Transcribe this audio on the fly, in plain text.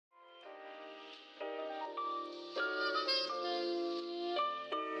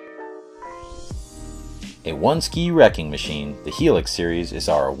A one-ski wrecking machine, the Helix series is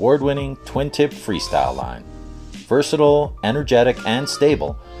our award-winning twin-tip freestyle line. Versatile, energetic, and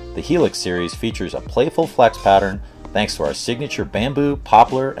stable, the Helix series features a playful flex pattern thanks to our signature bamboo,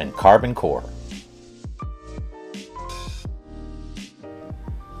 poplar, and carbon core.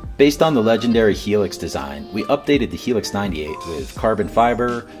 Based on the legendary Helix design, we updated the Helix 98 with carbon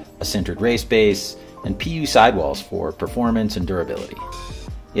fiber, a sintered race base, and PU sidewalls for performance and durability.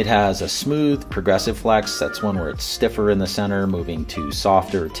 It has a smooth, progressive flex, that's one where it's stiffer in the center, moving to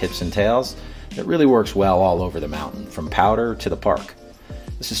softer tips and tails. It really works well all over the mountain, from powder to the park.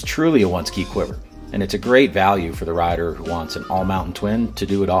 This is truly a one-ski quiver, and it's a great value for the rider who wants an all-mountain twin to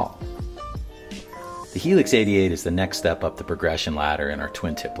do it all. The Helix 88 is the next step up the progression ladder in our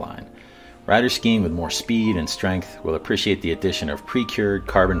twin-tip line. Riders skiing with more speed and strength will appreciate the addition of pre-cured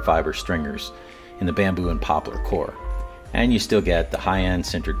carbon fiber stringers in the bamboo and poplar core. And you still get the high-end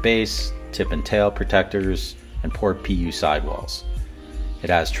sintered base, tip and tail protectors, and poured PU sidewalls. It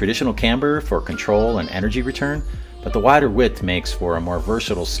has traditional camber for control and energy return, but the wider width makes for a more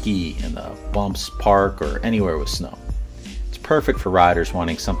versatile ski in the bumps, park, or anywhere with snow. It's perfect for riders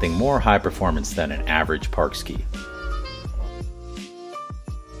wanting something more high performance than an average park ski.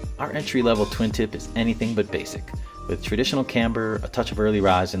 Our entry-level twin tip is anything but basic, with traditional camber, a touch of early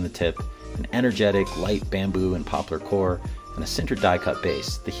rise in the tip, an energetic, light bamboo and poplar core, and a sintered die-cut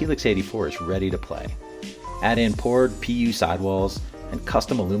base. The Helix 84 is ready to play. Add in poured PU sidewalls and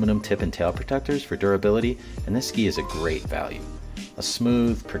custom aluminum tip and tail protectors for durability, and this ski is a great value. A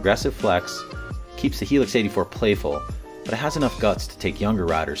smooth, progressive flex keeps the Helix 84 playful, but it has enough guts to take younger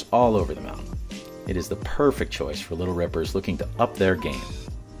riders all over the mountain. It is the perfect choice for little rippers looking to up their game.